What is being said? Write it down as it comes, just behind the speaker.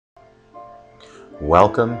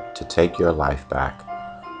Welcome to Take Your Life Back.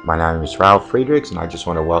 My name is Ralf Friedrichs, and I just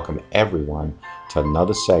want to welcome everyone to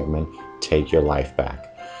another segment, Take Your Life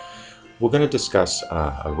Back. We're going to discuss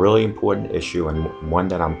a really important issue, and one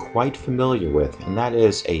that I'm quite familiar with, and that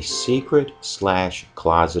is a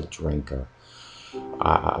secret/closet drinker.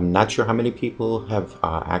 I'm not sure how many people have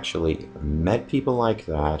actually met people like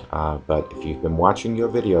that, but if you've been watching your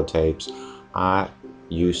videotapes, I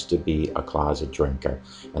used to be a closet drinker,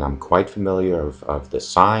 and I'm quite familiar of the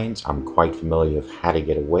signs. I'm quite familiar of how to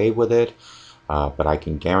get away with it, but I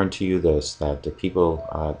can guarantee you this, that the people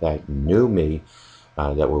that knew me,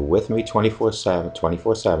 that were with me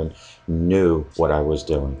 24/7 knew what I was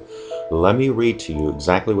doing. Let me read to you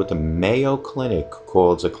exactly what the Mayo Clinic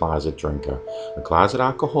calls a closet drinker. A closet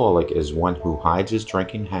alcoholic is one who hides his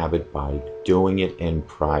drinking habit by doing it in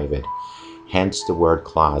private, hence the word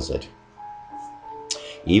closet.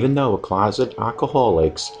 Even though closet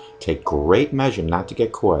alcoholics take great measure not to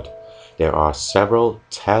get caught, there are several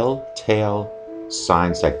telltale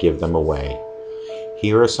signs that give them away.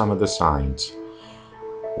 Here are some of the signs.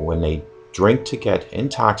 When they drink to get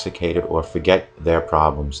intoxicated or forget their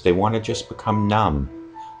problems, they want to just become numb.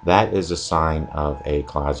 That is a sign of a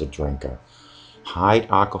closet drinker. Hide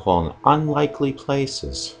alcohol in unlikely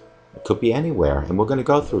places. It could be anywhere, and we're going to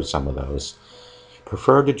go through some of those.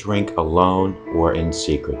 Prefer to drink alone or in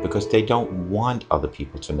secret because they don't want other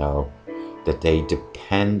people to know that they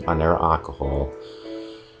depend on their alcohol.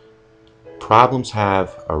 Problems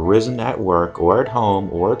have arisen at work or at home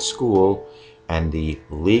or at school and the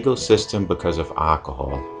legal system because of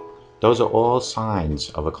alcohol. Those are all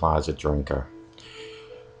signs of a closet drinker.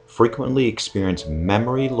 Frequently experience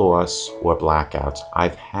memory loss or blackouts.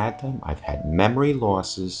 I've had them. I've had memory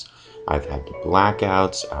losses. I've had the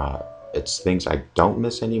blackouts. It's things I don't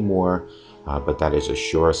miss anymore, but that is a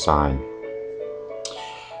sure sign.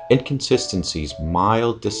 Inconsistencies,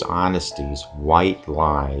 mild dishonesties, white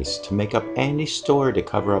lies, to make up any story to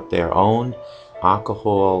cover up their own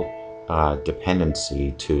alcohol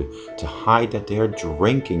dependency, to hide that they're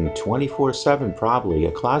drinking 24/7 probably.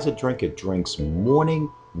 A closet drinker drinks morning,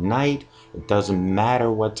 night, it doesn't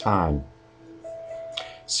matter what time.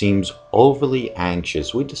 Seems overly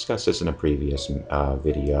anxious. We discussed this in a previous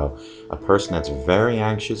video. A person that's very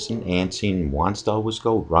anxious and antsy and wants to always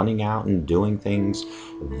go running out and doing things,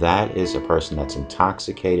 that is a person that's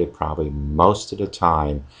intoxicated probably most of the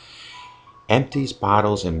time. Empties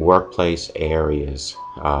bottles in workplace areas.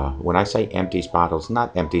 When I say empties bottles,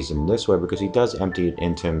 not empties in this way because he does empty it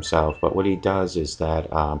into himself, but what he does is that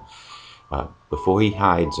before he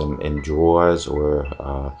hides them in drawers or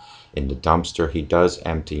in the dumpster, he does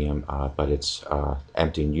empty them, but it's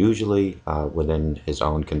emptying usually within his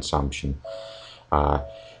own consumption.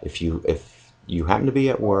 If you happen to be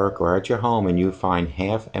at work or at your home and you find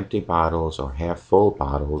half empty bottles or half full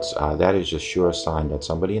bottles, that is a sure sign that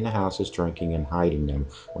somebody in the house is drinking and hiding them.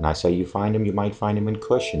 When I say you find them, you might find them in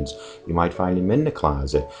cushions. You might find them in the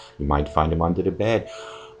closet. You might find them under the bed.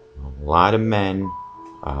 A lot of men,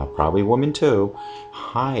 probably women too,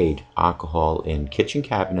 hide alcohol in kitchen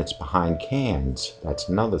cabinets behind cans. That's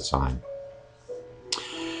another sign.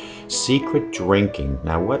 Secret drinking.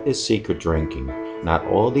 Now, what is secret drinking? Not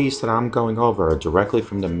all these that I'm going over are directly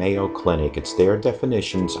from the Mayo Clinic. It's their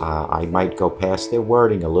definitions. I might go past their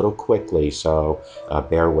wording a little quickly, so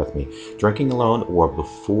bear with me. Drinking alone or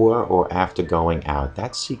before or after going out.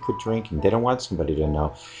 That's secret drinking. They don't want somebody to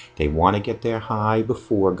know. They want to get their high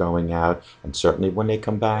before going out, and certainly when they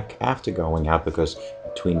come back after going out, because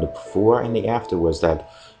between the before and the after was that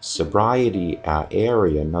sobriety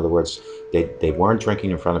area. In other words, they weren't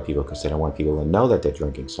drinking in front of people because they don't want people to know that they're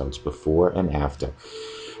drinking, so it's before and after.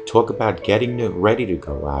 Talk about getting ready to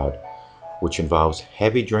go out, which involves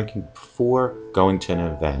heavy drinking before going to an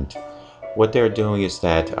event. What they're doing is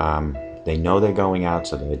that they know they're going out,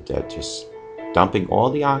 so they're just dumping all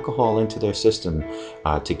the alcohol into their system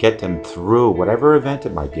to get them through whatever event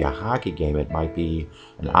it might be, a hockey game, it might be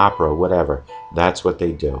an opera, whatever. That's what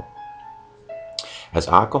they do. As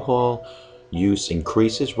alcohol use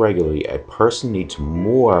increases regularly, a person needs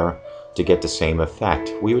more to get the same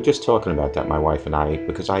effect. We were just talking about that, my wife and I,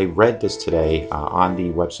 because I read this today on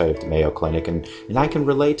the website of the Mayo Clinic, and I can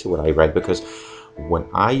relate to what I read because when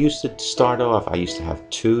I used to start off, I used to have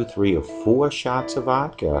 2, 3, or 4 shots of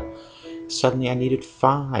vodka. Suddenly I needed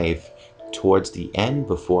 5. Towards the end,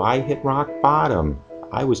 before I hit rock bottom,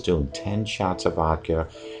 I was doing 10 shots of vodka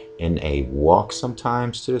in a walk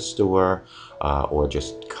sometimes to the store, or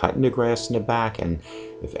just cutting the grass in the back. And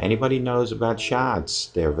if anybody knows about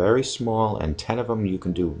shots, they're very small, and 10 of them you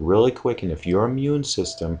can do really quick. And if your immune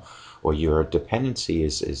system or your dependency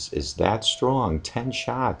is that strong. 10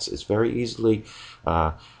 shots is very easily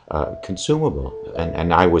consumable,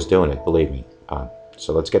 and I was doing it, believe me.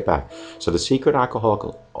 So let's get back. So the secret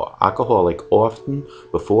alcoholic often,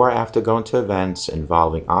 before or after going to events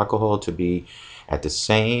involving alcohol, to be at the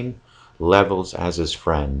same levels as his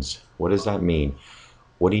friends. What does that mean?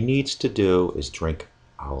 What he needs to do is drink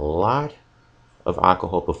a lot of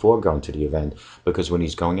alcohol before going to the event, because when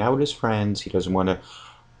he's going out with his friends, he doesn't want to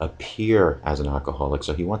appear as an alcoholic,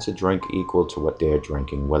 so he wants to drink equal to what they're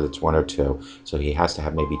drinking, whether it's 1 or 2. So he has to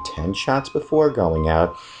have maybe 10 shots before going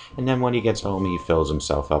out, and then when he gets home he fills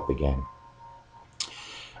himself up again.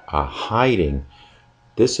 Hiding.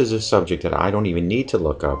 This is a subject that I don't even need to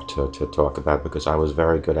look up to talk about, because I was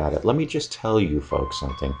very good at it. Let me just tell you folks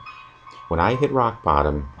something. When I hit rock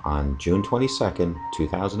bottom on June 22nd,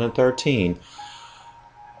 2013,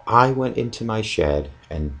 I went into my shed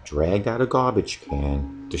and dragged out a garbage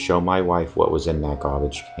can to show my wife what was in that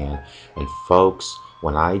garbage can. And folks,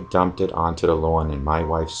 when I dumped it onto the lawn and my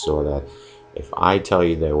wife saw that, if I tell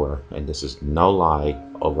you there were, and this is no lie,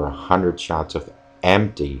 over 100 shots of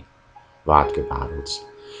empty vodka bottles.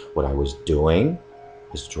 What I was doing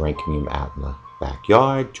is drinking them out in the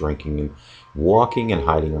backyard, drinking them, walking and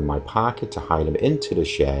hiding them in my pocket to hide them into the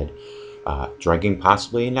shed. Drinking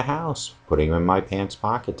possibly in the house, putting them in my pants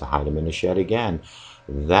pocket to hide them in the shed again.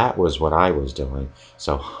 That was what I was doing.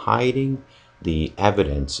 So hiding the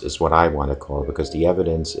evidence is what I want to call it, because the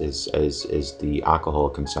evidence is the alcohol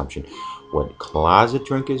consumption. What closet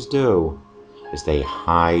drinkers do is they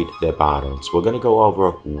hide their bottles. We're going to go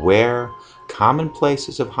over where common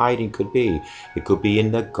places of hiding could be. It could be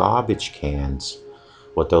in the garbage cans.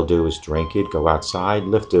 What they'll do is drink it, go outside,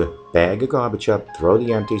 lift a bag of garbage up, throw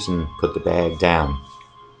the empties, and put the bag down.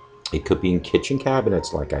 It could be in kitchen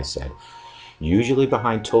cabinets, like I said, usually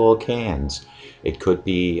behind tall cans. It could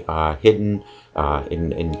be hidden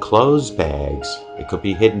in clothes bags. It could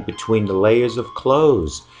be hidden between the layers of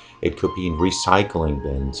clothes. It could be in recycling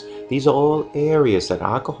bins. These are all areas that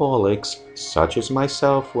alcoholics, such as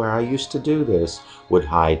myself, where I used to do this, would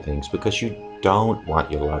hide things, because you don't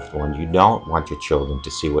want your loved one, you don't want your children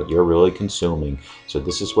to see what you're really consuming. So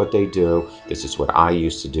this is what they do. This is what I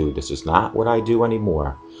used to do. This is not what I do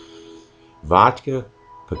anymore. Vodka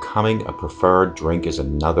becoming a preferred drink is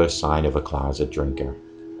another sign of a closet drinker.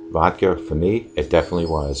 Vodka, for me, it definitely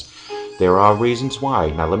was. There are reasons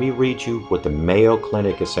why. Now let me read you what the Mayo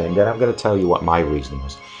Clinic is saying, then I'm going to tell you what my reason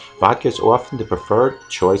was. Vodka is often the preferred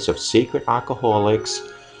choice of secret alcoholics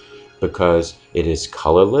because it is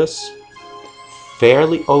colorless,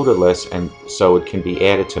 fairly odorless, and so it can be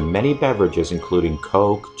added to many beverages, including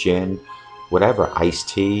Coke, gin, whatever, iced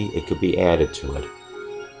tea. It could be added to it.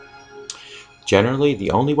 Generally,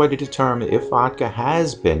 the only way to determine if vodka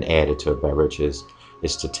has been added to a beverage is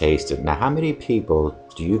to taste it. Now, how many people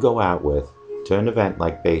do you go out with to an event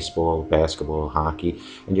like baseball, basketball, hockey,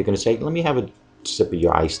 and you're going to say, let me have a sip of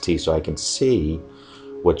your iced tea so I can see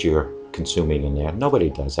what you're consuming in there? Nobody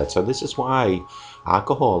does that. So this is why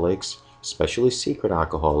alcoholics, especially secret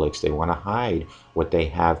alcoholics, they want to hide what they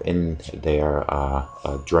have in their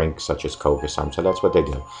drink, such as Coke or something. So that's what they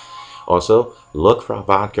do. Also, look for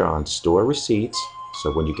vodka on store receipts.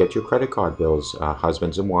 So when you get your credit card bills,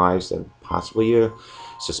 husbands and wives, and possibly you're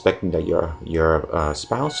suspecting that your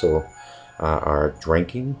spousal are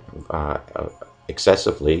drinking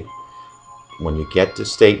excessively, when you get the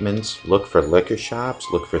statements, look for liquor shops,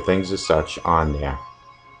 look for things as such on there.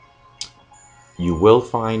 You will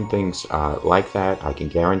find things like that, I can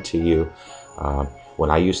guarantee you. When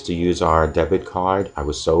I used to use our debit card, I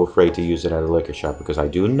was so afraid to use it at a liquor shop, because I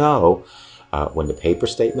do know when the paper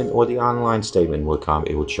statement or the online statement would come,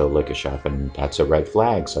 it would show liquor shop, and that's a red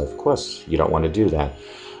flag. So of course you don't want to do that.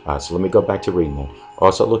 So let me go back to reading that.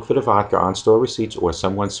 Also look for the vodka on store receipts, or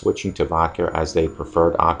someone switching to vodka as their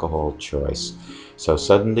preferred alcohol choice. So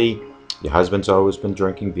suddenly your husband's always been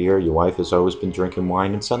drinking beer, your wife has always been drinking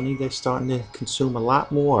wine, and suddenly they're starting to consume a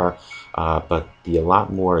lot more, but the a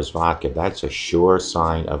lot more is vodka. That's a sure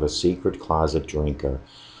sign of a secret closet drinker.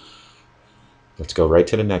 Let's go right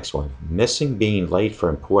to the next one. Missing, being late for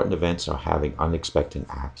important events, or having unexpected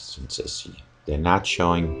absences. They're not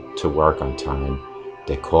showing to work on time.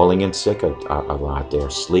 They're calling in sick a lot. They're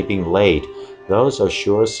sleeping late. Those are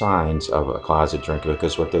sure signs of a closet drinker,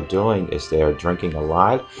 because what they're doing is they're drinking a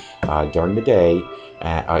lot during the day,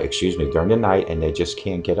 during the night, and they just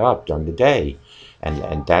can't get up during the day.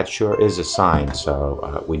 And that sure is a sign.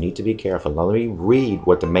 So we need to be careful. Now let me read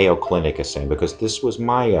what the Mayo Clinic is saying, because this was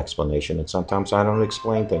my explanation, and sometimes I don't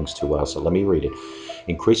explain things too well. So let me read it.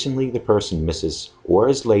 Increasingly, the person misses or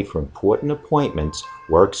is late for important appointments,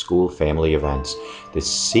 work, school, family events. The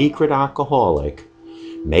secret alcoholic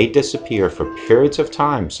may disappear for periods of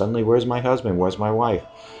time. Suddenly, where's my husband? Where's my wife?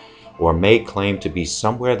 Or may claim to be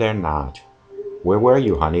somewhere they're not. Where were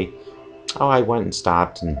you, honey? Oh, I went and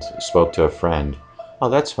stopped and spoke to a friend. Oh,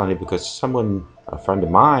 that's funny, because a friend of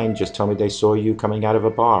mine, just told me they saw you coming out of a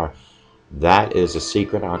bar. That is a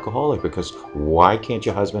secret alcoholic, because why can't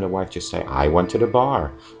your husband and wife just say, I went to the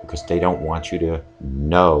bar? Because they don't want you to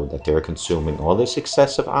know that they're consuming all this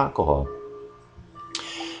excessive alcohol.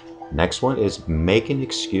 Next one is making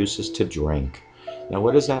excuses to drink. Now,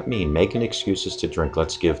 what does that mean? Making excuses to drink.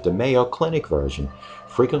 Let's give the Mayo Clinic version.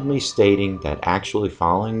 Frequently stating that actually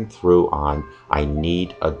following through on, I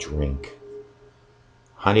need a drink.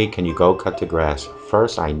 Honey, can you go cut the grass?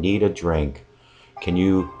 First, I need a drink. Can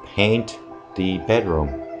you paint the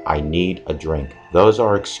bedroom? I need a drink. Those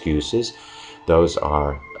are excuses. Those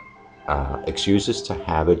are excuses to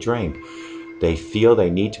have a drink. They feel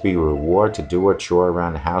they need to be rewarded to do a chore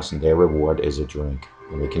around the house, and their reward is a drink.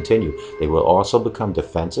 Let me continue. They will also become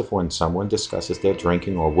defensive when someone discusses their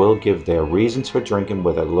drinking, or will give their reasons for drinking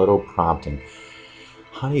with a little prompting.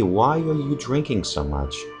 Honey, why are you drinking so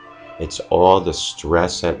much? It's all the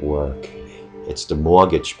stress at work. It's the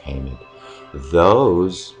mortgage payment.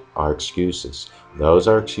 Those are excuses. Those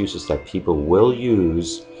are excuses that people will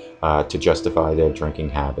use to justify their drinking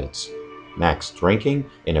habits. Next, drinking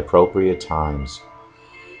in appropriate times.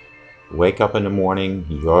 Wake up in the morning,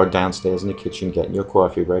 you're downstairs in the kitchen getting your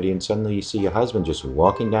coffee ready, and suddenly you see your husband just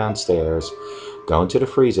walking downstairs, going to the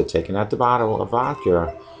freezer, taking out the bottle of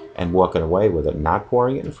vodka, and walking away with it, not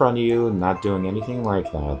pouring it in front of you, not doing anything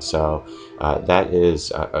like that. So that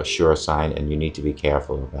is a sure sign, and you need to be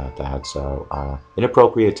careful about that. So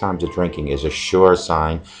inappropriate times of drinking is a sure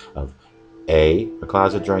sign of A, a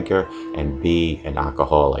closet drinker, and B, an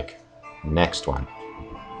alcoholic. Next one.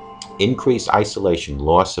 Increased isolation,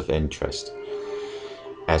 loss of interest.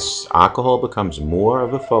 As alcohol becomes more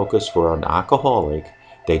of a focus for an alcoholic,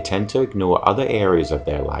 they tend to ignore other areas of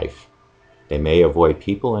their life. They may avoid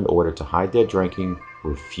people in order to hide their drinking,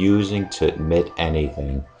 refusing to admit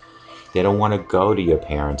anything. They don't want to go to your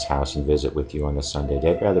parents' house and visit with you on a Sunday.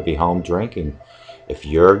 They'd rather be home drinking. If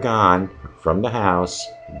you're gone from the house,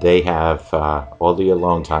 they have all the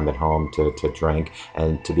alone time at home to drink.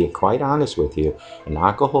 And to be quite honest with you, an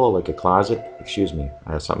alcoholic, a closet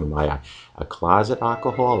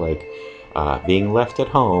alcoholic, being left at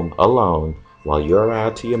home alone while you're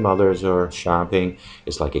out to your mother's or shopping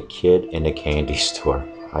is like a kid in a candy store.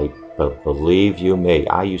 Believe you me,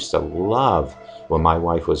 I used to love when my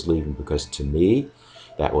wife was leaving, because to me,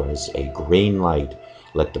 that was a green light.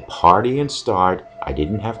 Let the partying start. I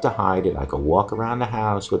didn't have to hide it. I could walk around the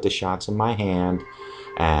house with the shots in my hand,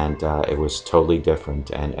 and it was totally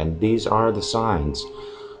different. And these are the signs.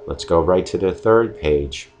 Let's go right to the third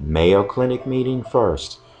page. Mayo Clinic meeting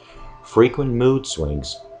first. Frequent mood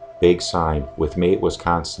swings. Big sign. With me, it was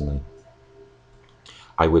constantly.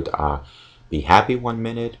 I would be happy one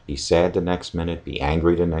minute, be sad the next minute, be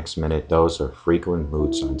angry the next minute. Those are frequent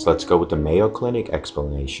mood signs. Let's go with the Mayo Clinic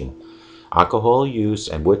explanation. Alcohol use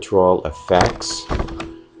and withdrawal affects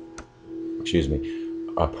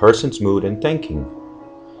a person's mood and thinking.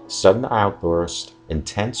 Sudden outbursts,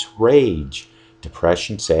 intense rage,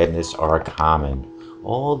 depression, sadness are common.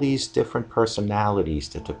 All these different personalities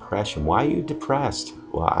to depression. Why are you depressed?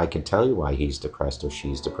 Well, I can tell you why he's depressed or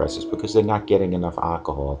she's depressed. It's because they're not getting enough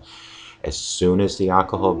alcohol. As soon as the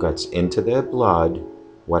alcohol gets into their blood,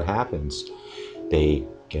 what happens? They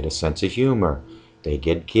get a sense of humor. They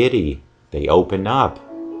get giddy. They open up.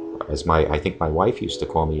 I think my wife used to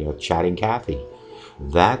call me a chatting Cathy.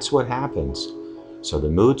 That's what happens. So the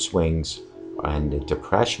mood swings and the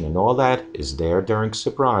depression and all that is there during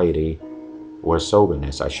sobriety, or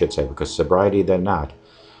soberness, I should say, because sobriety they're not.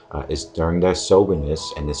 Is during their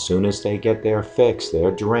soberness, and as soon as they get their fix,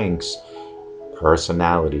 their drinks,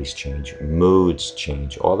 personalities change, moods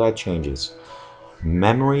change, all that changes.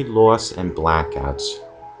 Memory loss and blackouts.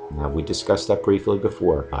 Now, we discussed that briefly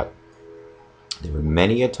before, but there were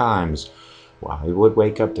many a times where I would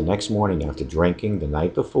wake up the next morning after drinking the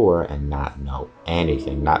night before and not know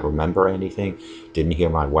anything, not remember anything, didn't hear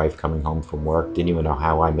my wife coming home from work, didn't even know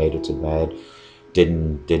how I made it to bed,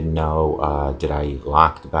 didn't know, did I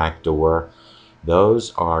lock the back door.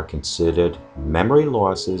 Those are considered memory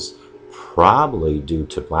losses, probably due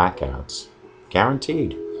to blackouts.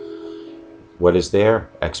 Guaranteed. What is their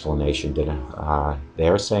explanation?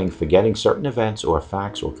 They're saying forgetting certain events or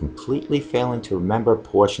facts or completely failing to remember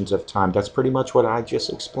portions of time. That's pretty much what I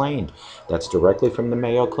just explained. That's directly from the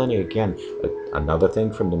Mayo Clinic. Again, another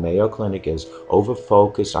thing from the Mayo Clinic is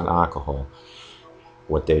over-focus on alcohol.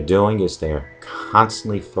 What they're doing is they're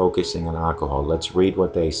constantly focusing on alcohol. Let's read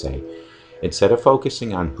what they say. Instead of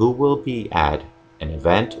focusing on who will be at an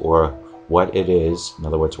event or what it is, in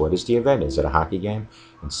other words, what is the event? Is it a hockey game?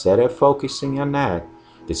 Instead of focusing on that,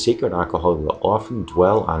 the secret alcoholic will often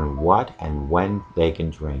dwell on what and when they can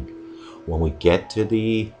drink. When we get to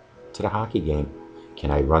the hockey game, can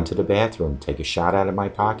I run to the bathroom, take a shot out of my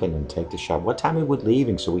pocket and take the shot? What time are we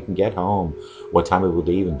leaving so we can get home? What time are we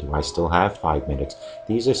leaving? Do I still have 5 minutes?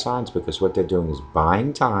 These are signs, because what they're doing is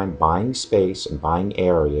buying time, buying space, and buying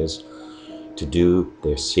areas to do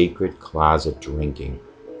their secret closet drinking.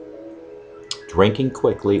 Drinking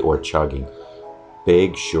quickly or chugging.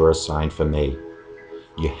 Big sure sign for me.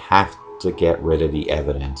 You have to get rid of the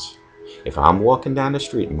evidence. If I'm walking down the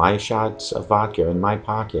street, my shots of vodka in my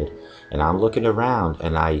pocket, and I'm looking around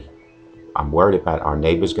and I'm worried about our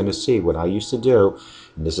neighbor's going to see what I used to do,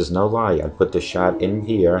 and this is no lie, I'd put the shot in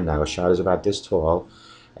here, now a shot is about this tall,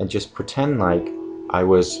 and just pretend like I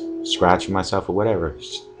was scratching myself or whatever.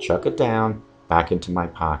 Just chuck it down, back into my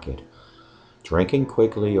pocket. Drinking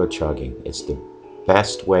quickly or chugging. It's the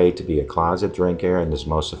best way to be a closet drinker and is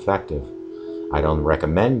most effective. I don't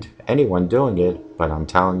recommend anyone doing it, but I'm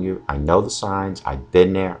telling you, I know the signs, I've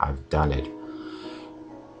been there, I've done it.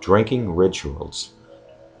 Drinking rituals.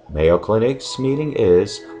 Mayo Clinic's meeting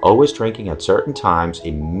is always drinking at certain times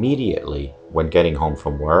immediately when getting home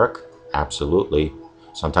from work. Absolutely.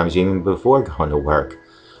 Sometimes even before going to work.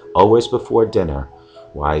 Always before dinner.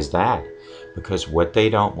 Why is that? Because what they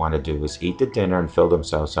don't want to do is eat the dinner and fill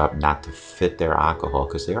themselves up, not to fit their alcohol,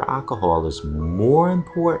 because their alcohol is more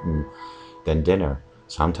important than dinner.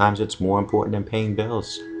 Sometimes it's more important than paying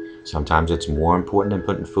bills. Sometimes it's more important than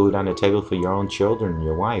putting food on the table for your own children and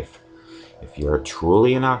your wife. If you're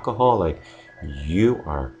truly an alcoholic, you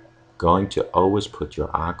are going to always put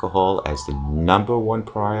your alcohol as the #1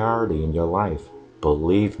 priority in your life.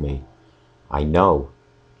 Believe me, I know.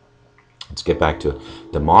 Let's get back to it.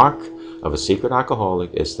 The mark of a secret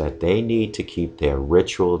alcoholic is that they need to keep their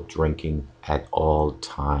ritual drinking at all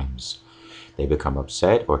times. They become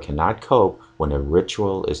upset or cannot cope when a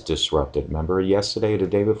ritual is disrupted. Remember yesterday or the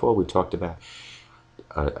day before we talked about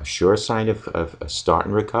a sure sign of a start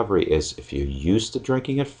in recovery is if you're used to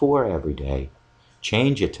drinking at 4 every day,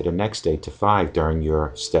 change it to the next day to 5 during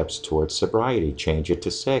your steps towards sobriety. Change it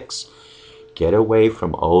to 6. Get away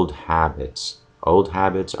from old habits. Old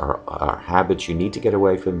habits are habits you need to get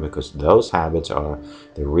away from, because those habits are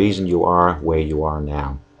the reason you are where you are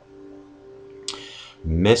now.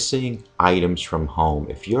 Missing items from home.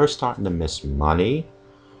 If you're starting to miss money,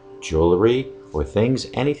 jewelry, or things,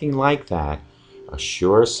 anything like that, a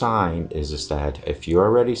sure sign is that if you're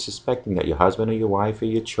already suspecting that your husband or your wife or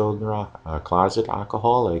your children are closet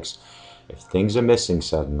alcoholics, if things are missing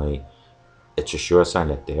suddenly, it's a sure sign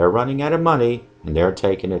that they're running out of money and they're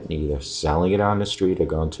taking it and either selling it on the street or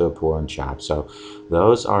going to a pawn shop. So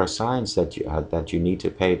those are signs that you need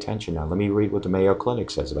to pay attention. Now let me read what the Mayo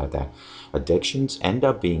Clinic says about that. Addictions end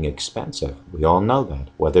up being expensive. We all know that.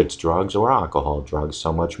 Whether it's drugs or alcohol, drugs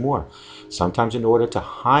so much more. Sometimes in order to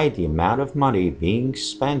hide the amount of money being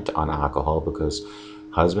spent on alcohol, because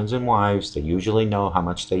husbands and wives, they usually know how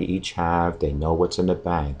much they each have. They know what's in the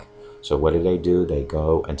bank. So what do? They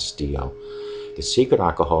go and steal. The secret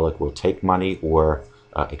alcoholic will take money or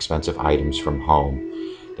expensive items from home.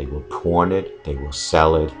 They will pawn it, they will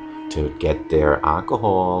sell it to get their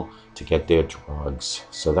alcohol, to get their drugs.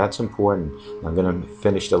 So that's important. I'm going to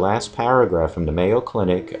finish the last paragraph from the Mayo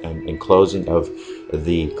Clinic and in closing of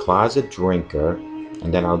the closet drinker,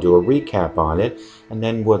 and then I'll do a recap on it, and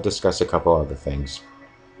then we'll discuss a couple other things.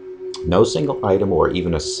 No single item or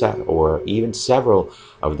even several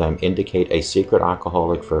of them indicate a secret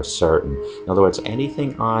alcoholic for certain. In other words,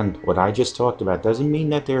 anything on what I just talked about doesn't mean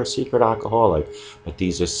that they're a secret alcoholic, but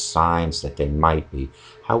these are signs that they might be.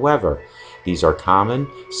 However, these are common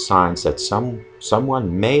signs that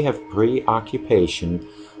someone may have preoccupation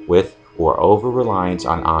with or over-reliance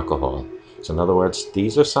on alcohol. So in other words,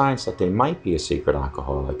 these are signs that they might be a secret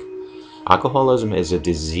alcoholic. Alcoholism is a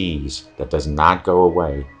disease that does not go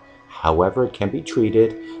away. However, it can be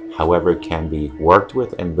treated, however, it can be worked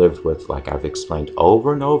with and lived with, like I've explained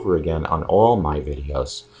over and over again on all my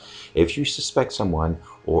videos. If you suspect someone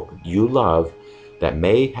or you love that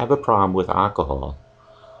may have a problem with alcohol,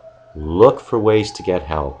 look for ways to get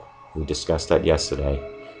help. We discussed that yesterday.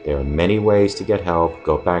 There are many ways to get help.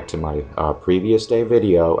 Go back to my previous day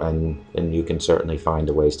video and you can certainly find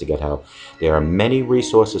the ways to get help. There are many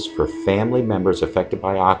resources for family members affected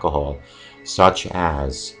by alcohol, such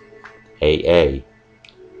as AA,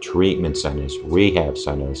 treatment centers, rehab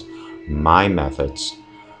centers, my methods.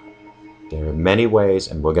 There are many ways,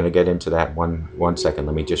 and we're going to get into that one second.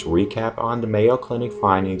 Let me just recap on the Mayo Clinic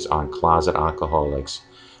findings on closet alcoholics.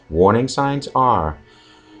 Warning signs are,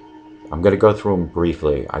 I'm going to go through them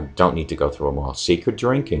briefly. I don't need to go through them all. Secret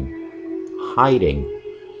drinking, hiding,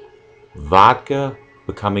 vodka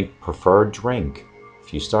becoming preferred drink.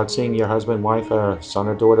 If you start seeing your husband, wife, or son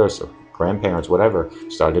or daughter, or grandparents, whatever,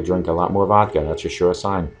 start to drink a lot more vodka, that's a sure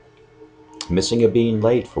sign. Missing or being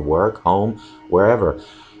late for work, home, wherever.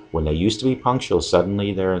 When they used to be punctual,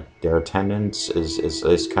 suddenly their attendance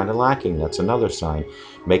is kind of lacking. That's another sign.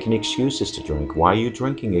 Making excuses to drink. Why are you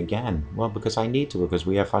drinking again? Well, because I need to, because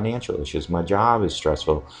we have financial issues. My job is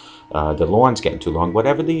stressful. The lawn's getting too long.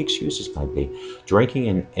 Whatever the excuses might be. Drinking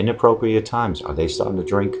in inappropriate times. Are they starting to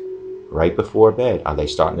drink right before bed? Are they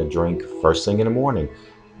starting to drink first thing in the morning?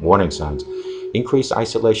 Warning signs. Increased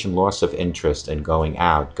isolation, loss of interest in going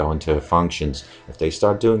out, going to functions. If they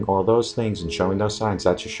start doing all those things and showing those signs,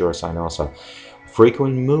 that's a sure sign also.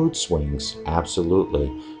 Frequent mood swings, absolutely.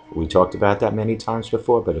 We talked about that many times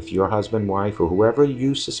before, but if your husband, wife, or whoever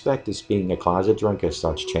you suspect is being a closet drinker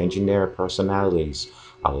starts changing their personalities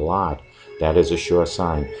a lot, that is a sure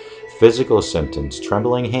sign. Physical symptoms,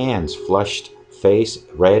 trembling hands, flushed face,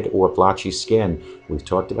 red or blotchy skin. We've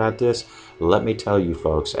talked about this. Let me tell you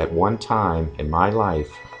folks, at one time in my life,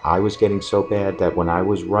 I was getting so bad that when I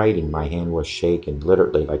was writing, my hand was shaking,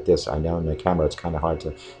 literally like this. I know in the camera it's kind of hard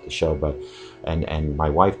to show, but and my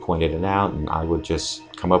wife pointed it out, and I would just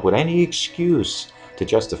come up with any excuse to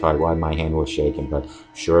justify why my hand was shaking, but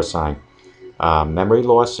sure sign. Memory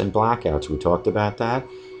loss and blackouts, we talked about that.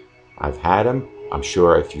 I've had them. I'm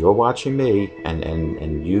sure if you're watching me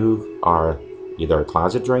and you are either a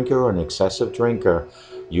closet drinker or an excessive drinker,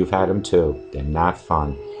 you've had them too. They're not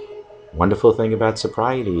fun. Wonderful thing about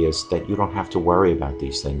sobriety is that you don't have to worry about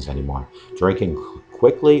these things anymore. Drinking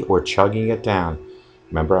quickly or chugging it down.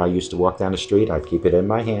 Remember, I used to walk down the street, I'd keep it in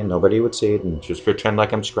my hand, nobody would see it, and just pretend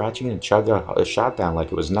like I'm scratching and chug a shot down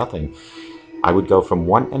like it was nothing. I would go from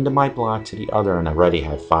one end of my block to the other and already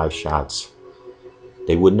had 5 shots.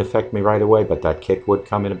 They wouldn't affect me right away, but that kick would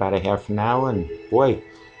come in about a half an hour, and boy,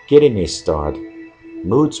 giddiness start,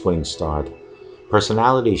 mood swings start,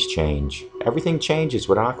 personalities change. Everything changes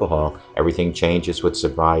with alcohol. Everything changes with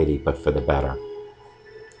sobriety, but for the better.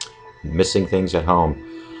 Missing things at home.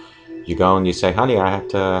 You go and you say, honey, I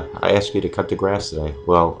ask you to cut the grass today.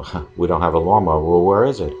 Well, we don't have a lawnmower. Well, where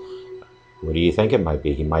is it? What do you think it might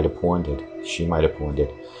be? He might have pawned it. She might have pawned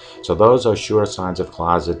it. So those are sure signs of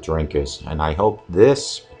closet drinkers. And I hope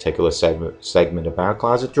this particular segment about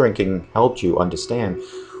closet drinking helped you understand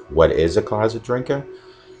what is a closet drinker,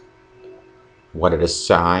 what are the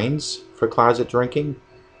signs for closet drinking,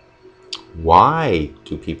 why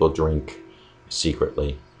do people drink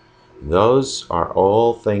secretly. Those are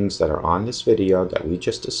all things that are on this video that we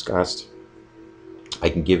just discussed. I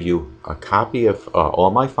can give you a copy of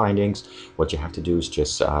all my findings. What you have to do is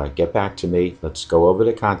just get back to me. Let's go over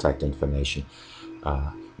the contact information.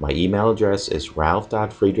 My email address is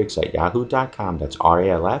ralf.friedrichs@yahoo.com. That's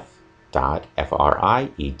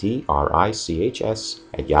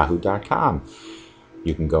ralf.friedrichs@yahoo.com.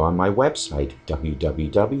 You can go on my website,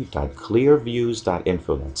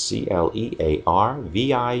 www.clearviews.info. That's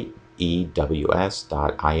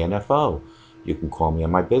CLEARVIEWS.info. You can call me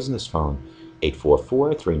on my business phone,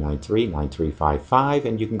 844-393-9355,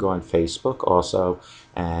 and you can go on Facebook also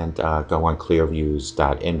and go on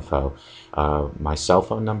clearviews.info. My cell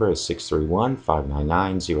phone number is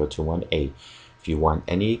 631-599-0218. If you want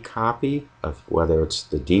any copy of whether it's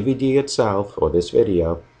the DVD itself or this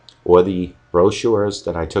video or the brochures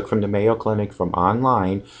that I took from the Mayo Clinic from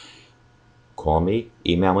online, call me,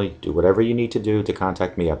 email me, do whatever you need to do to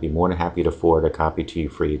contact me. I'd be more than happy to forward a copy to you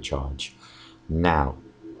free of charge. Now,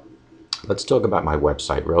 let's talk about my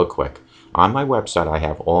website real quick. On my website, I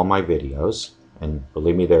have all my videos, and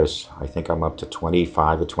believe me, I think I'm up to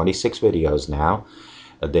 25 or 26 videos now.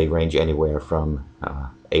 They range anywhere from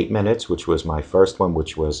 8 minutes, which was my first one,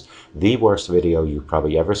 which was the worst video you've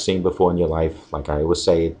probably ever seen before in your life. Like I always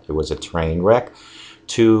say, it was a train wreck,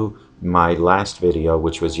 to my last video,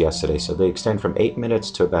 which was yesterday. So they extend from 8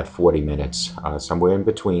 minutes to about 40 minutes, somewhere in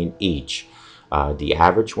between each. The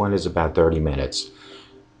average one is about 30 minutes.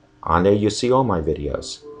 On there, you see all my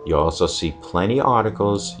videos. You also see plenty of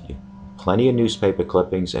articles, plenty of newspaper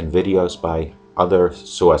clippings, and videos by other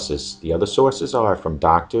sources. The other sources are from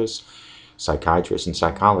doctors, psychiatrists and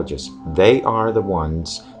psychologists. They are the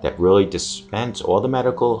ones that really dispense all the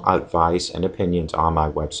medical advice and opinions on my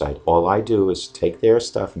website. All I do is take their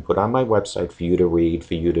stuff and put on my website for you to read,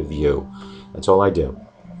 for you to view. That's all I do.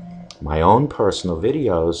 My own personal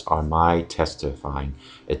videos are my testifying.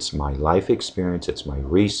 It's my life experience, it's my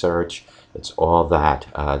research, it's all that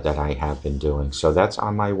that I have been doing. So that's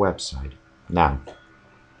on my website. Now,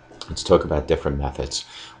 let's talk about different methods.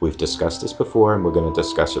 We've discussed this before, and we're going to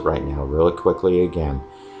discuss it right now really quickly again.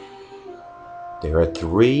 There are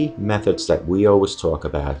three methods that we always talk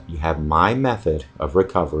about. You have my method of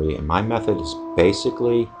recovery, and my method is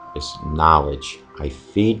basically knowledge. I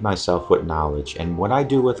feed myself with knowledge, and what I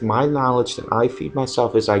do with my knowledge that I feed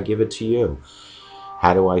myself is I give it to you.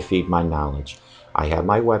 How do I feed my knowledge? I have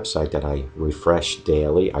my website that I refresh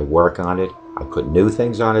daily. I work on it. I put new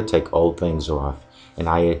things on it, take old things off, and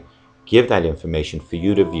I give that information for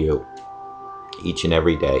you to view each and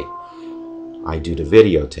every day. I do the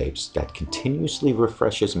videotapes that continuously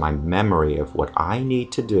refreshes my memory of what I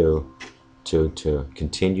need to do to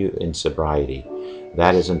continue in sobriety.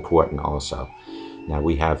 That is important also. Now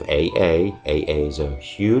we have AA. AA is a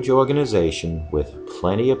huge organization with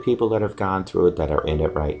plenty of people that have gone through it that are in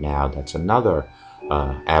it right now. That's another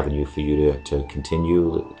avenue for you to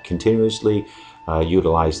continuously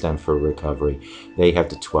utilize them for recovery. They have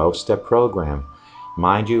the 12-step program.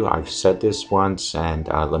 Mind you, I've said this once, and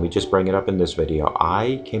let me just bring it up in this video.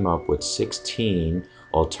 I came up with 16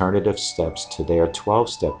 alternative steps to their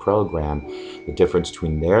 12-step program. The difference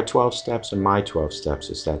between their 12 steps and my 12 steps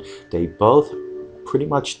is that they both pretty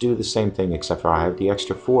much do the same thing, except for I have the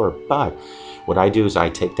extra 4. But what I do is I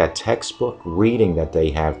take that textbook reading that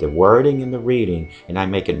they have, the wording and the reading, and I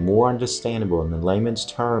make it more understandable in the layman's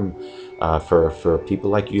term for people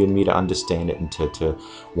like you and me to understand it and to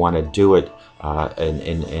want to do it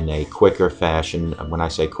in a quicker fashion. When I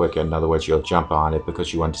say quicker, in other words, you'll jump on it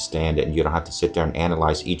because you understand it and you don't have to sit there and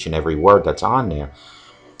analyze each and every word that's on there.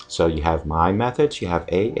 So you have my methods, you have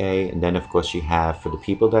AA, and then of course you have, for the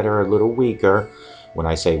people that are a little weaker, when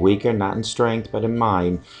I say weaker, not in strength but in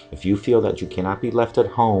mind, if you feel that you cannot be left at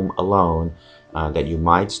home alone, that you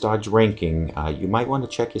might start drinking, you might want to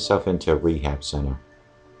check yourself into a rehab center.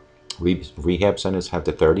 Rehab centers have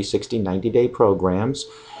the 30, 60, 90-day programs.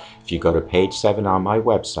 If you go to page 7 on my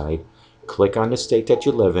website, click on the state that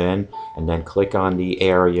you live in, and then click on the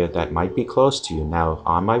area that might be close to you. Now,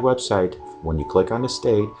 on my website, when you click on the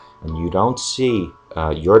state and you don't see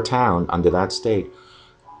your town under that state,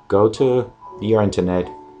 go to your internet,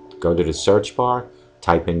 go to the search bar,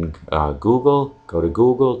 type in Google, go to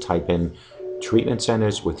Google, type in treatment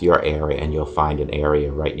centers with your area, and you'll find an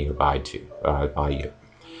area right nearby by you.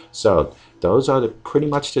 So those are pretty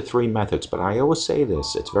much the 3 methods, but I always say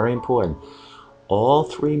this, it's very important. All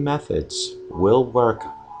 3 methods will work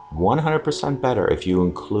 100% better if you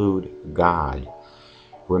include God.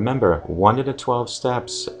 Remember, one of the 12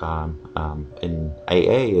 steps in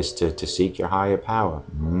AA is to seek your higher power.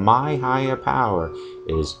 My higher power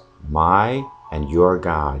is my and your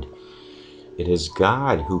God. It is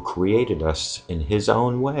God who created us in His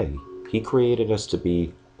own way. He created us to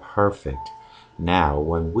be perfect. Now,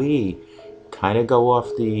 when we kind of go off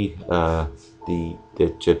the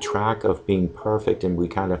track of being perfect, and we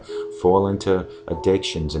kind of fall into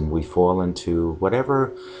addictions, and we fall into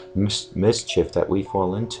whatever mischief that we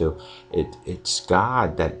fall into, it's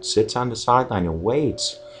God that sits on the sideline and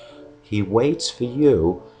waits. He waits for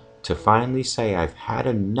you to finally say, I've had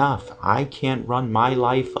enough. I can't run my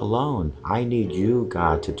life alone. I need you,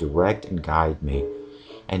 God, to direct and guide me.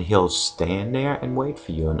 And He'll stand there and wait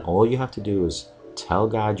for you, and all you have to do is tell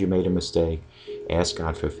God you made a mistake, ask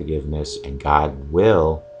God for forgiveness, and God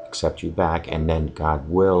will accept you back, and then God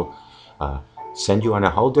will send you on a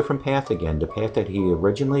whole different path again, the path that He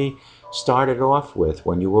originally started off with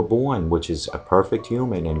when you were born, which is a perfect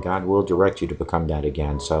human, and God will direct you to become that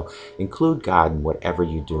again. So include God in whatever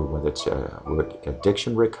you do, whether it's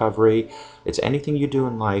addiction recovery, it's anything you do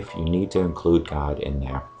in life, you need to include God in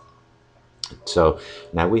there. So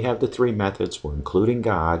now we have the 3 methods, we're including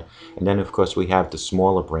God, and then of course we have the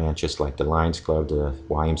smaller branches like the Lions Club, the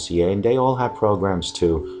YMCA, and they all have programs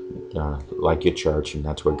too, like your church, and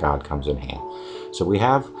that's where God comes in hand. So we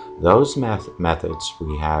have those methods,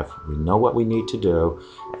 we know what we need to do,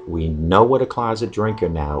 we know what a closet drinker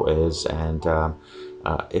now is, and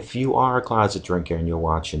if you are a closet drinker and you're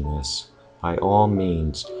watching this, by all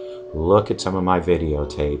means, look at some of my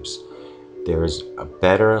videotapes. There is a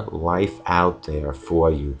better life out there for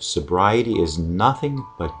you. Sobriety is nothing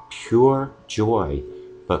but pure joy.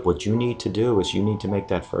 But what you need to do is you need to make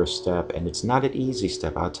that first step. And it's not an easy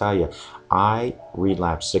step, I'll tell you. I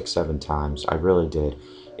relapsed 6, 7 times. I really did.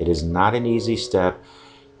 It is not an easy step.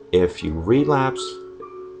 If you relapse,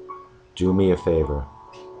 do me a favor.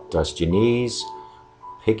 Dust your knees,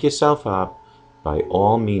 pick yourself up. By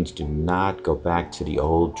all means, do not go back to the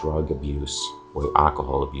old drug abuse or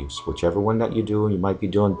alcohol abuse. Whichever one that you do, you might be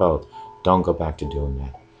doing both. Don't go back to doing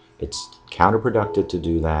that. It's counterproductive to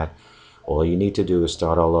do that. All you need to do is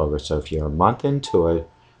start all over. So if you're a month into it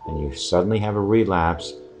and you suddenly have a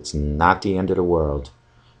relapse, it's not the end of the world.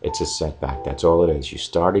 It's a setback. That's all it is. You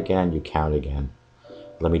start again, you count again.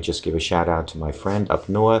 Let me just give a shout out to my friend up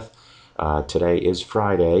north. Today is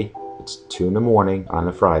Friday. It's 2 in the morning on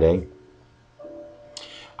a Friday.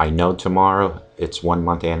 I know tomorrow it's 1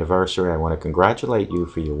 month anniversary. I want to congratulate you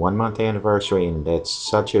for your 1 month anniversary, and it's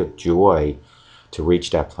such a joy to reach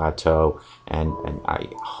that plateau, and I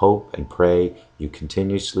hope and pray you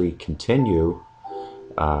continuously continue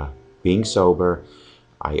being sober.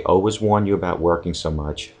 I always warn you about working so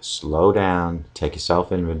much. Slow down, take a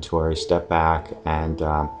self-inventory, step back, and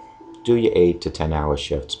do your 8 to 10 hour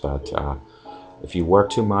shifts. But if you work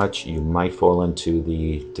too much, you might fall into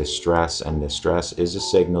the distress, and the stress is a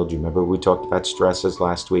signal. Do you remember we talked about stresses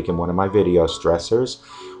last week in one of my video stressors?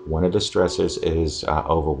 One of the stressors is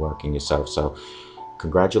overworking yourself. So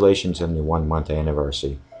congratulations on your 1 month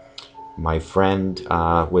anniversary. My friend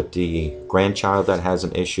with the grandchild that has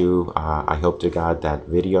an issue, I hope to God that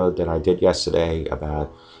video that I did yesterday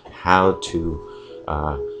about how to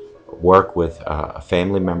work with a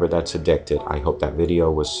family member that's addicted, I hope that video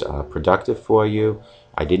was productive for you.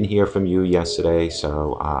 I didn't hear from you yesterday,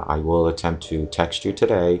 so I will attempt to text you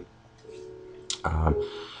today.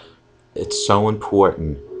 It's so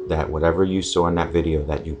important that whatever you saw in that video,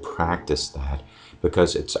 that you practice that,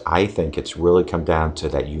 because I think it's really come down to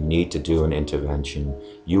that you need to do an intervention.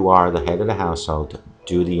 You are the head of the household.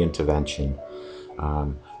 Do the intervention.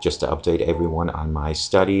 Just to update everyone on my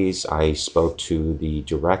studies, I spoke to the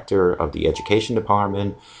director of the education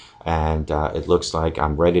department, and it looks like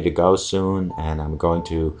I'm ready to go soon, and I'm going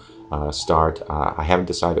to start. I haven't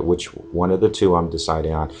decided which one of the two I'm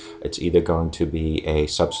deciding on. It's either going to be a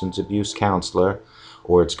substance abuse counselor,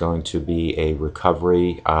 or it's going to be a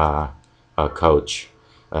recovery coach,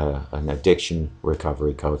 an addiction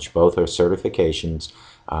recovery coach. Both are certifications.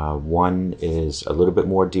 One is a little bit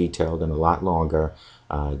more detailed and a lot longer.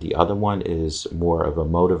 The other one is more of a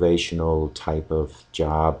motivational type of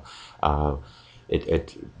job.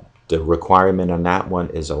 The requirement on that one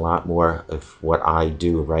is a lot more of what I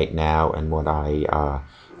do right now and what I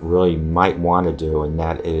really might want to do, and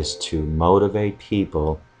that is to motivate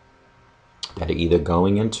people that are either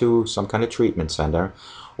going into some kind of treatment center,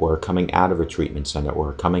 or coming out of a treatment center,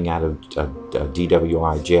 or coming out of a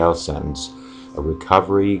DWI jail sentence.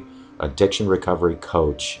 Addiction recovery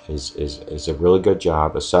coach is a really good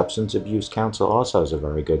job. A substance abuse counselor also is a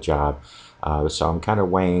very good job. So I'm kind of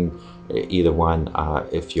weighing either one.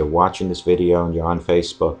 If you're watching this video and you're on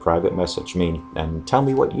Facebook, private message me and tell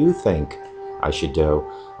me what you think I should do.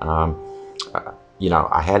 You know,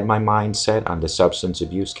 I had my mind set on the substance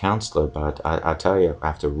abuse counselor, but I tell you,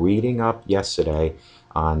 after reading up yesterday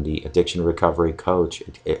on the addiction recovery coach,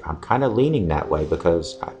 I'm kind of leaning that way,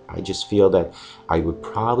 because I just feel that I would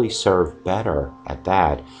probably serve better at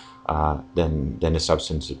that than a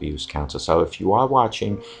substance abuse counselor. So if you are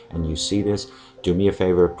watching and you see this, do me a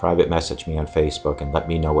favor, private message me on Facebook and let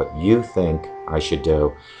me know what you think I should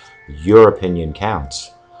do. Your opinion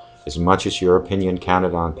counts. As much as your opinion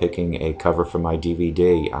counted on picking a cover for my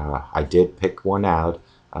DVD, I did pick one out.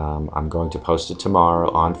 I'm going to post it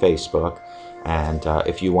tomorrow on Facebook. And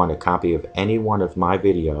if you want a copy of any one of my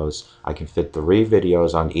videos, I can fit 3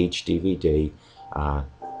 videos on each DVD.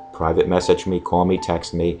 Private message me, call me,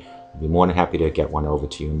 text me. I'd be more than happy to get one over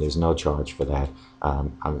to you, and there's no charge for that.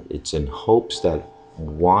 It's in hopes that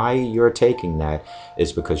why you're taking that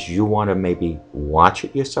is because you want to maybe watch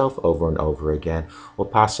it yourself over and over again, or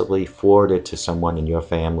possibly forward it to someone in your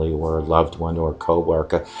family or a loved one or a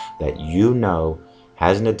co-worker that you know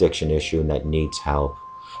has an addiction issue and that needs help.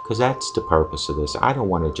 Because that's the purpose of this. I don't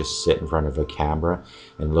want to just sit in front of a camera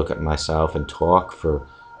and look at myself and talk for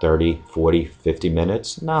 30, 40, 50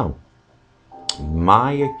 minutes. No.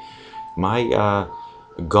 My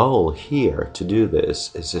goal here to do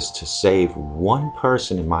this is just to save one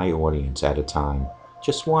person in my audience at a time.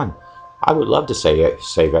 Just one. I would love to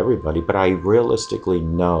save everybody, but I realistically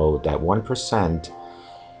know that 1%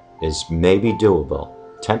 is maybe doable.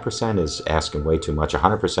 10% is asking way too much.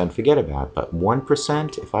 100% forget about it. But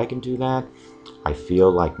 1%, if I can do that, I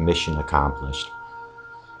feel like mission accomplished.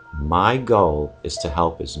 My goal is to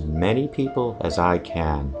help as many people as I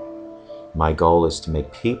can My goal is to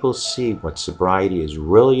make people see what sobriety is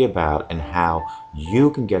really about and how you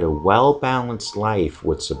can get a well-balanced life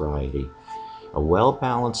with sobriety. A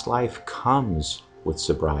well-balanced life comes with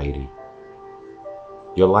sobriety.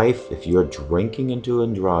 Your life, if you're drinking and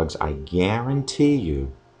doing drugs, I guarantee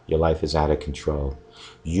you, your life is out of control.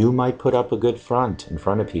 You might put up a good front in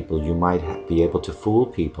front of people. You might be able to fool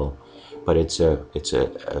people, but it's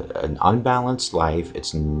an unbalanced life.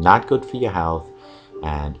 It's not good for your health,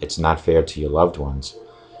 and it's not fair to your loved ones.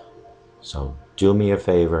 So do me a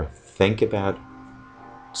favor. Think about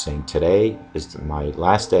saying today is my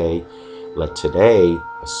last day. Let today,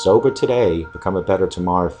 a sober today, become a better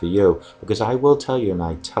tomorrow for you. Because I will tell you, and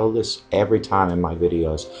I tell this every time in my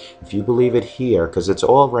videos, if you believe it here, because it's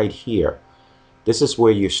all right here, this is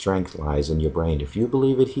where your strength lies in your brain. If you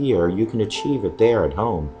believe it here, you can achieve it there at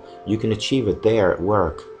home. You can achieve it there at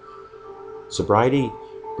work. Sobriety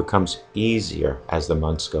becomes easier as the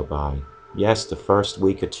months go by. Yes, the first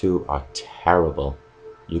week or two are terrible.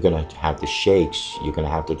 You're going to have the shakes. You're going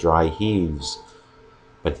to have the dry heaves.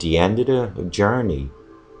 But the end of the journey,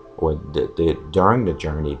 or during the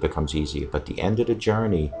journey, it becomes easier. But the end of the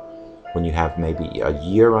journey, when you have maybe a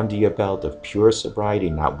year under your belt of pure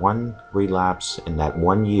sobriety, not one relapse in that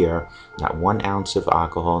 1 year, not 1 ounce of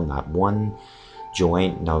alcohol, not 1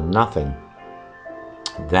 joint, no nothing.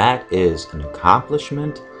 That is an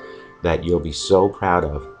accomplishment that you'll be so proud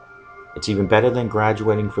of. It's even better than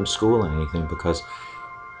graduating from school or anything, because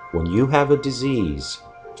when you have a disease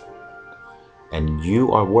and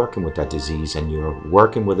you are working with that disease and you're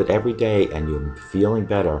working with it every day and you're feeling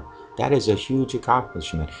better, that is a huge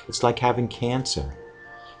accomplishment. It's like having cancer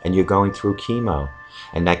and you're going through chemo,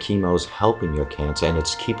 and that chemo is helping your cancer and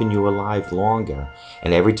it's keeping you alive longer.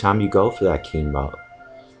 And every time you go for that chemo,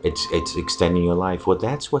 it's extending your life. Well,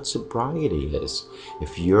 that's what sobriety is.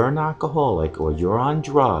 If you're an alcoholic or you're on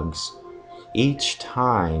drugs, each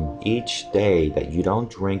time, each day that you don't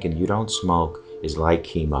drink and you don't smoke is like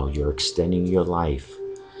chemo. You're extending your life.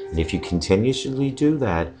 And if you continuously do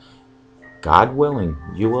that, God willing,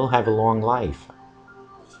 you will have a long life.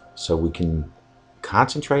 So we can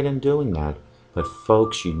concentrate on doing that. But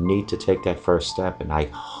folks, you need to take that first step. And I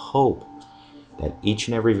hope that each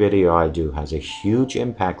and every video I do has a huge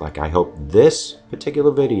impact. Like I hope this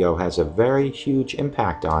particular video has a very huge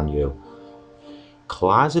impact on you.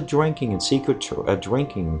 Closet drinking and secret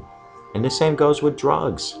drinking, and the same goes with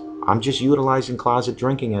drugs. I'm just utilizing closet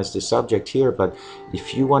drinking as the subject here, but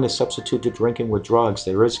if you want to substitute the drinking with drugs,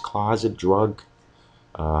 there is closet drug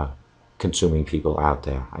consuming people out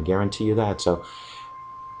there. I guarantee you that. So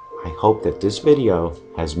I hope that this video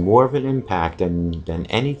has more of an impact than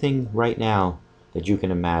anything right now that you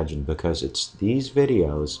can imagine, because it's these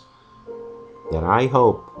videos that I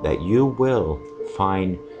hope that you will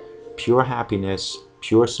find pure happiness,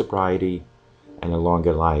 pure sobriety, and a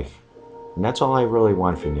longer life. And that's all I really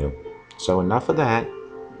want from you. So enough of that.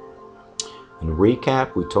 In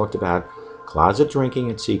recap, we talked about closet drinking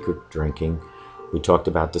and secret drinking. We talked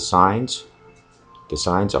about the signs. The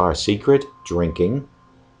signs are secret drinking.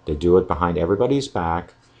 They do it behind everybody's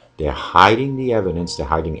back. They're hiding the evidence. They're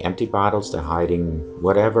hiding empty bottles. They're hiding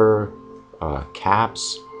whatever,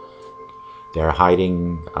 caps. They're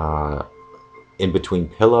hiding in between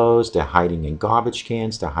pillows. They're hiding in garbage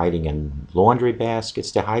cans. They're hiding in laundry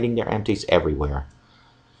baskets. They're hiding their empties everywhere.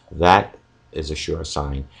 That is a sure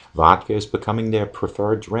sign. Vodka is becoming their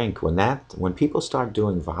preferred drink. When people start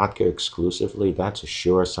doing vodka exclusively, that's a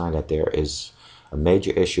sure sign that there is a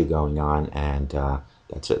major issue going on, and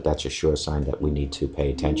that's a sure sign that we need to pay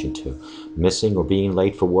attention to. Missing or being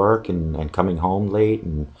late for work and coming home late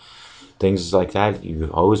and things like that.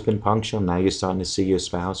 You've always been punctual. Now you're starting to see your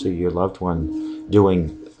spouse or your loved one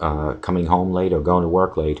coming home late or going to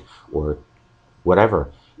work late or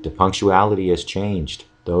whatever. The punctuality has changed.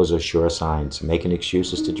 Those are sure signs. Making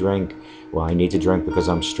excuses to drink. Well, I need to drink because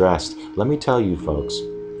I'm stressed. Let me tell you, folks,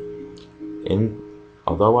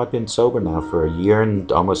 although I've been sober now for a year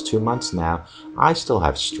and almost 2 months now, I still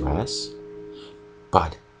have stress.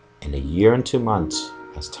 But in a year and 2 months,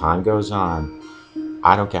 as time goes on,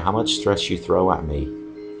 I don't care how much stress you throw at me.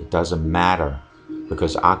 It doesn't matter,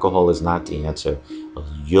 because alcohol is not the answer.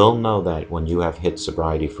 You'll know that when you have hit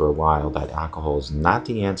sobriety for a while, that alcohol is not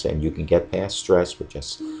the answer, and you can get past stress with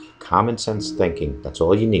just common sense thinking. That's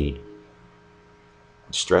all you need.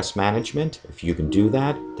 Stress management, if you can do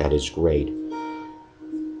that, that is great.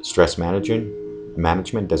 Stress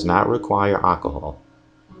management does not require alcohol,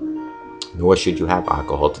 nor should you have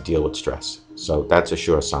alcohol to deal with stress. So that's a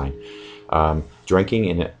sure sign. Drinking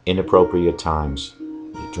in inappropriate times.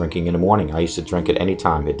 Drinking in the morning. I used to drink at any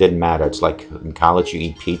time. It didn't matter. It's like in college you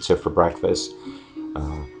eat pizza for breakfast.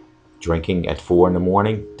 Drinking at 4 in the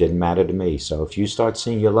morning didn't matter to me. So if you start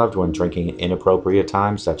seeing your loved one drinking at inappropriate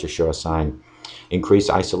times, that's a sure sign. Increased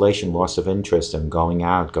isolation, loss of interest in going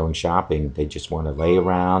out, going shopping. They just want to lay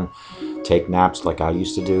around, take naps like I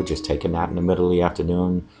used to do, just take a nap in the middle of the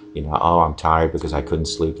afternoon. You know, oh, I'm tired because I couldn't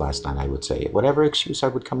sleep last night, I would say. Whatever excuse I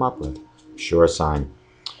would come up with. Sure sign.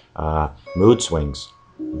 Mood swings.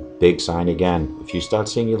 Big sign again. If you start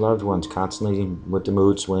seeing your loved ones constantly with the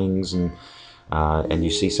mood swings and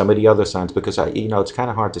you see some of the other signs, because it's kind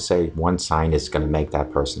of hard to say one sign is going to make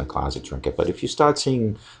that person a closet drinker. But if you start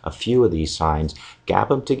seeing a few of these signs, gap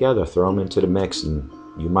them together, throw them into the mix, and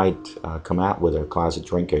you might come out with a closet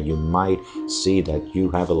drinker. You might see that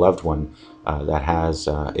you have a loved one that has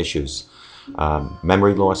issues.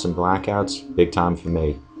 Memory loss and blackouts, big time for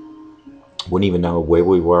me. Wouldn't even know where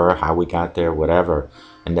we were, how we got there, whatever.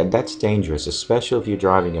 And that's dangerous, especially if you're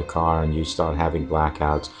driving a car and you start having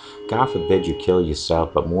blackouts. God forbid you kill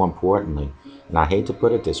yourself, but more importantly, and I hate to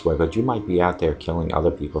put it this way, but you might be out there killing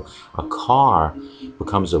other people. A car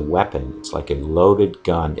becomes a weapon. It's like a loaded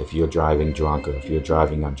gun if you're driving drunk or if you're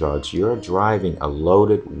driving on drugs. You're driving a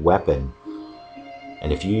loaded weapon.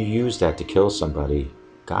 And if you use that to kill somebody,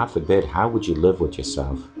 God forbid, how would you live with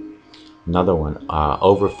yourself? Another one,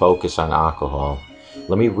 over-focus on alcohol.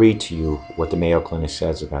 Let me read to you what the Mayo Clinic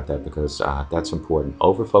says about that, because that's important.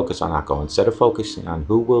 Over-focus on alcohol. Instead of focusing on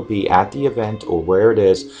who will be at the event or where it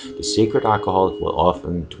is, the secret alcoholic will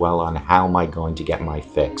often dwell on how am I going to get my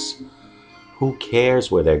fix. Who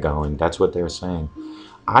cares where they're going? That's what they're saying.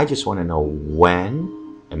 I just want to know,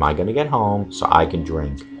 when am I going to get home so I can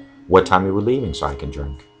drink? What time are we leaving so I can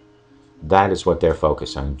drink? That is what they're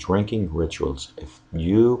focused on, drinking rituals. If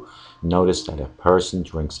you notice that a person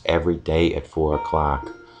drinks every day at 4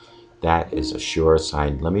 o'clock, that is a sure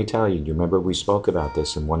sign. Let me tell you, you remember we spoke about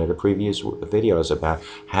this in one of the previous videos about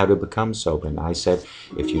how to become sober. And I said,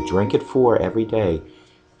 if you drink at 4 every day,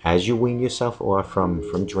 as you wean yourself off from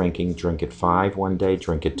drinking, drink at 5 one day,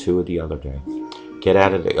 drink at 2 the other day. Get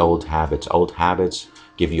out of the old habits. Old habits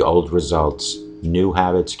give you old results. New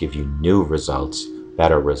habits give you new results,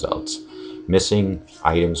 better results. Missing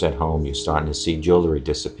items at home, you're starting to see jewelry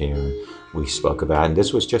disappearing. We spoke about, and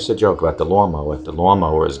this was just a joke about the lawnmower. The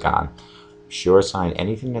lawnmower is gone. Sure sign,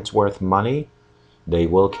 anything that's worth money, they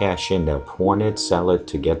will cash in. They'll pawn it, sell it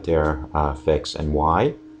to get their fix. And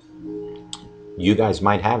why? You guys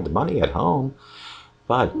might have the money at home,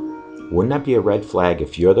 but wouldn't that be a red flag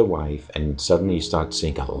if you're the wife and suddenly you start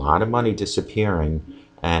seeing a lot of money disappearing?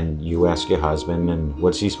 And you ask your husband, and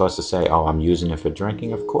what's he supposed to say? Oh, I'm using it for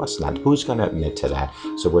drinking? Of course not. Who's going to admit to that?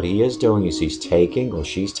 So what he is doing is he's taking, or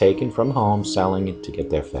she's taking from home, selling it to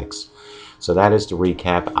get their fix. So that is the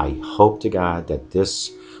recap. I hope to God that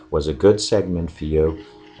this was a good segment for you,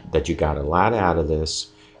 that you got a lot out of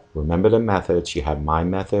this. Remember the methods. You have my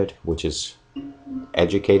method, which is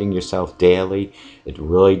educating yourself daily. It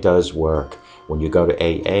really does work. When you go to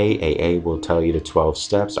AA will tell you the 12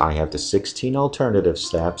 steps. I have the 16 alternative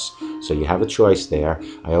steps, so you have a choice there.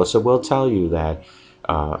 I also will tell you that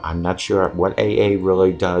I'm not sure what AA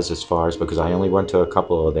really does as far as, because I only went to a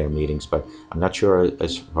couple of their meetings, but I'm not sure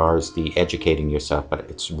as far as the educating yourself, but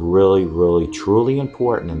it's really, really, truly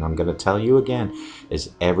important. And I'm going to tell you again,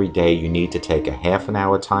 is every day you need to take a half an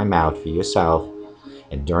hour time out for yourself.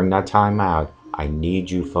 And during that time out, I need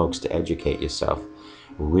you folks to educate yourself.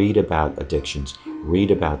 Read about addictions,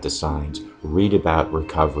 read about the signs, read about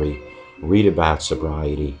recovery, read about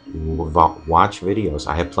sobriety, watch videos.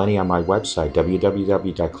 I have plenty on my website,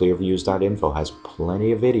 www.clearviews.info, has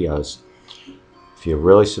plenty of videos. If you're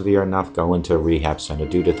really severe enough, go into a rehab center,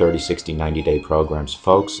 do the 30, 60, 90-day programs.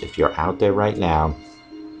 Folks, if you're out there right now,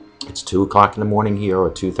 it's 2 o'clock in the morning here,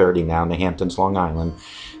 or 2:30 now in the Hamptons, Long Island.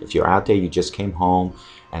 If you're out there, you just came home,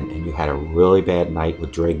 and you had a really bad night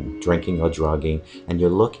with drinking or drugging, and you're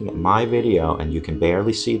looking at my video and you can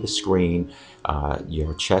barely see the screen,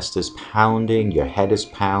 your chest is pounding, your head is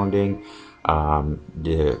pounding,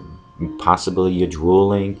 possibly you're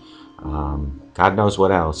drooling, God knows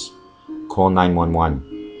what else, call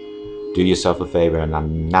 911. Do yourself a favor, and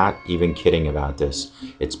I'm not even kidding about this.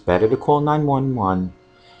 It's better to call 911,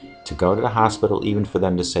 to go to the hospital, even for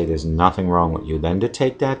them to say there's nothing wrong with you, than to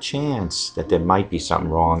take that chance that there might be something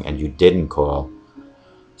wrong and you didn't call.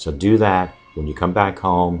 So do that. When you come back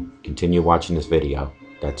home, continue watching this video.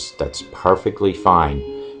 That's perfectly fine.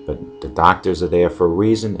 But the doctors are there for a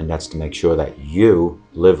reason, and that's to make sure that you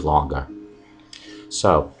live longer.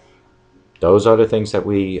 So those are the things that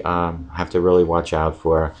we have to really watch out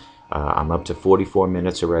for. I'm up to 44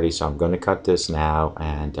 minutes already, so I'm going to cut this now,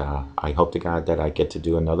 and I hope to God that I get to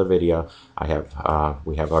do another video.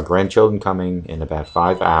 We have our grandchildren coming in about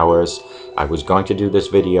 5 hours. I was going to do this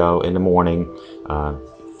video in the morning.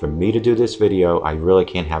 For me to do this video, I really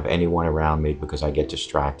can't have anyone around me because I get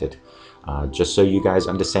distracted. Just so you guys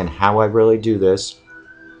understand how I really do this,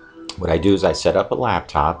 what I do is I set up a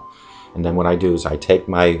laptop, and then what I do is I take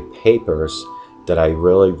my papers that I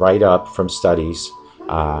really write up from studies.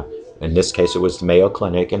 In this case, it was the Mayo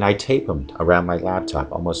Clinic, and I tape them around my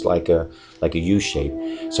laptop, almost like a U shape.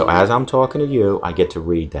 So as I'm talking to you, I get to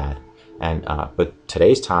read that. And but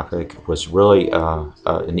today's topic was really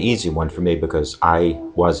an easy one for me because I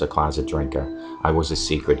was a closet drinker. I was a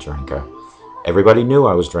secret drinker. Everybody knew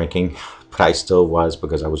I was drinking, but I still was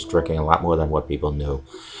because I was drinking a lot more than what people knew.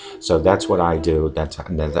 So that's what I do.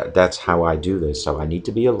 That's how I do this. So I need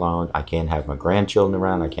to be alone. I can't have my grandchildren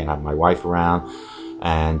around. I can't have my wife around.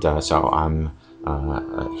 And so I'm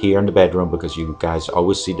here in the bedroom because you guys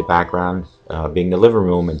always see the background being the living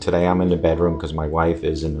room. And today I'm in the bedroom because my wife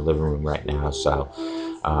is in the living room right now. So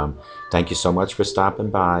thank you so much for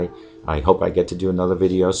stopping by. I hope I get to do another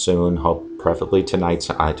video soon. Hope preferably tonight.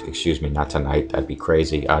 Excuse me, not tonight. That'd be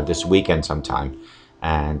crazy. This weekend sometime.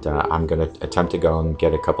 And I'm going to attempt to go and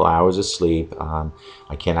get a couple hours of sleep.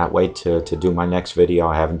 I cannot wait to do my next video.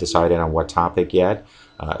 I haven't decided on what topic yet.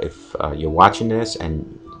 If you're watching this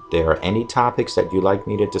and there are any topics that you'd like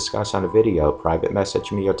me to discuss on a video, private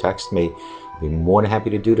message me or text me. I'll be more than happy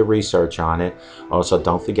to do the research on it. Also,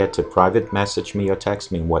 don't forget to private message me or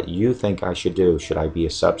text me what you think I should do. Should I be a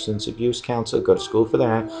substance abuse counselor, go to school for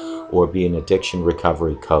that, or be an addiction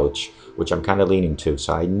recovery coach, which I'm kind of leaning to.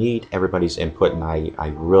 So I need everybody's input, and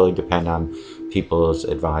I really depend on people's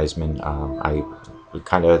advisement. I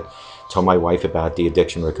kind of told my wife about the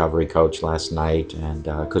addiction recovery coach last night, and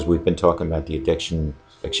because we've been talking about the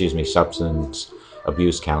substance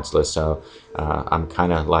abuse counselor. So I'm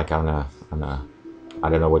kind of like on a I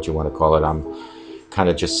don't know what you want to call it. I'm kind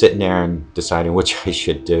of just sitting there and deciding which I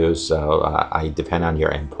should do. So I depend on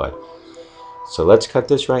your input. So let's cut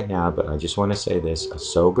this right now, but I just want to say this: a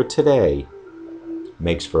sober today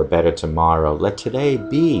makes for a better tomorrow. Let today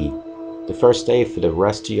be the first day for the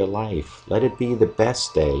rest of your life. Let it be the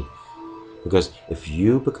best day. Because if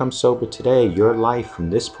you become sober today, your life from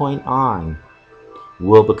this point on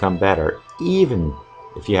will become better, even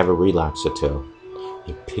if you have a relapse or two.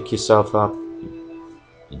 You pick yourself up,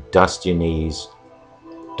 you dust your knees,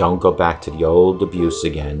 don't go back to the old abuse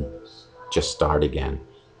again, just start again.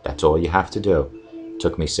 That's all you have to do. It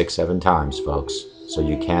took me 6-7 times, folks, so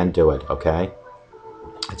you can do it, okay?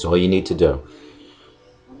 That's all you need to do.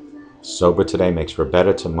 Sober today makes for a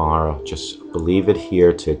better tomorrow. Just believe it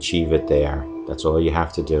here to achieve it there. That's all you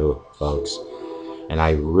have to do, folks. And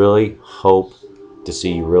I really hope to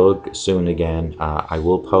see you real soon again. I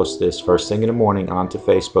will post this first thing in the morning onto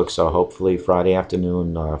Facebook, so hopefully Friday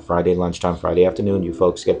afternoon, Friday lunchtime, Friday afternoon, you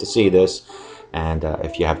folks get to see this. And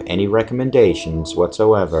if you have any recommendations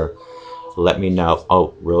whatsoever, let me know.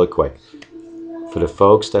 Oh, really quick. For the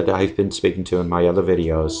folks that I've been speaking to in my other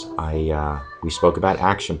videos, we spoke about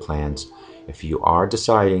action plans. If you are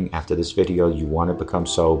deciding after this video you want to become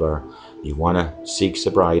sober, you want to seek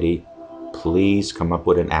sobriety, please come up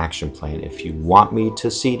with an action plan. If you want me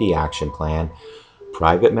to see the action plan,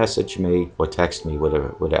 private message me or text me with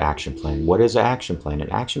an action plan. What is an action plan? An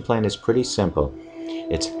action plan is pretty simple.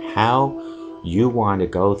 It's how you want to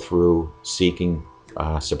go through seeking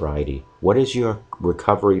sobriety. What is your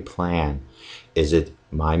recovery plan? Is it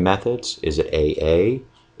my methods? Is it AA?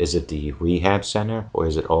 Is it the rehab center? Or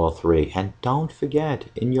is it all three? And don't forget,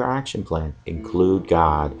 in your action plan, include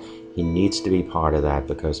God. He needs to be part of that,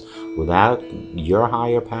 because without your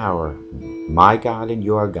higher power, my God and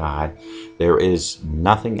your God, there is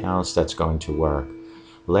nothing else that's going to work.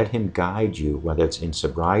 Let him guide you, whether it's in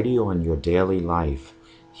sobriety or in your daily life.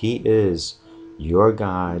 He is your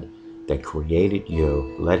God that created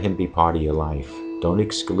you. Let him be part of your life. Don't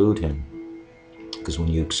exclude him. Because when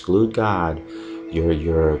you exclude God,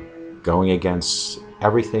 you're going against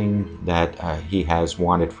everything that he has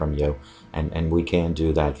wanted from you. And we can't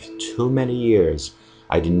do that. For too many years,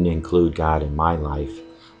 I didn't include God in my life.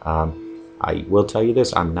 I will tell you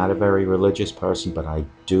this, I'm not a very religious person, but I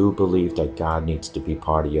do believe that God needs to be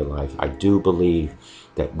part of your life. I do believe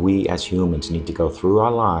that we as humans need to go through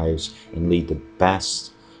our lives and lead the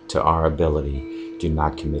best to our ability. Do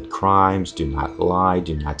not commit crimes, do not lie,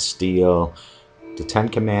 do not steal. The 10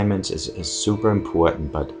 Commandments is super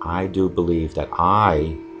important, but I do believe that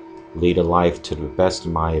I lead a life to the best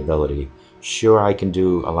of my ability. Sure, I can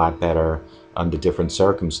do a lot better under different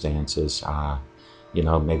circumstances, you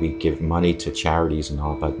know, maybe give money to charities and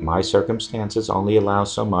all, but my circumstances only allow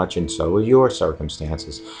so much, and so are your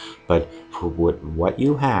circumstances. But for what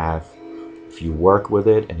you have, if you work with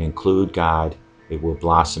it and include God, it will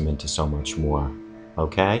blossom into so much more.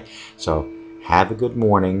 Okay? So have a good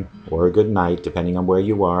morning or a good night, depending on where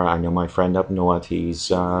you are. I know my friend up north, he's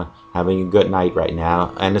having a good night right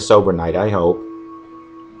now, and a sober night, I hope.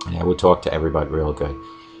 And I will talk to everybody real good.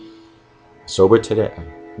 Sober today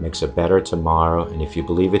makes a better tomorrow, and if you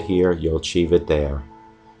believe it here, you'll achieve it there.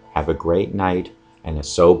 Have a great night and a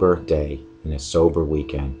sober day and a sober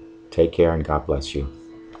weekend. Take care and God bless you.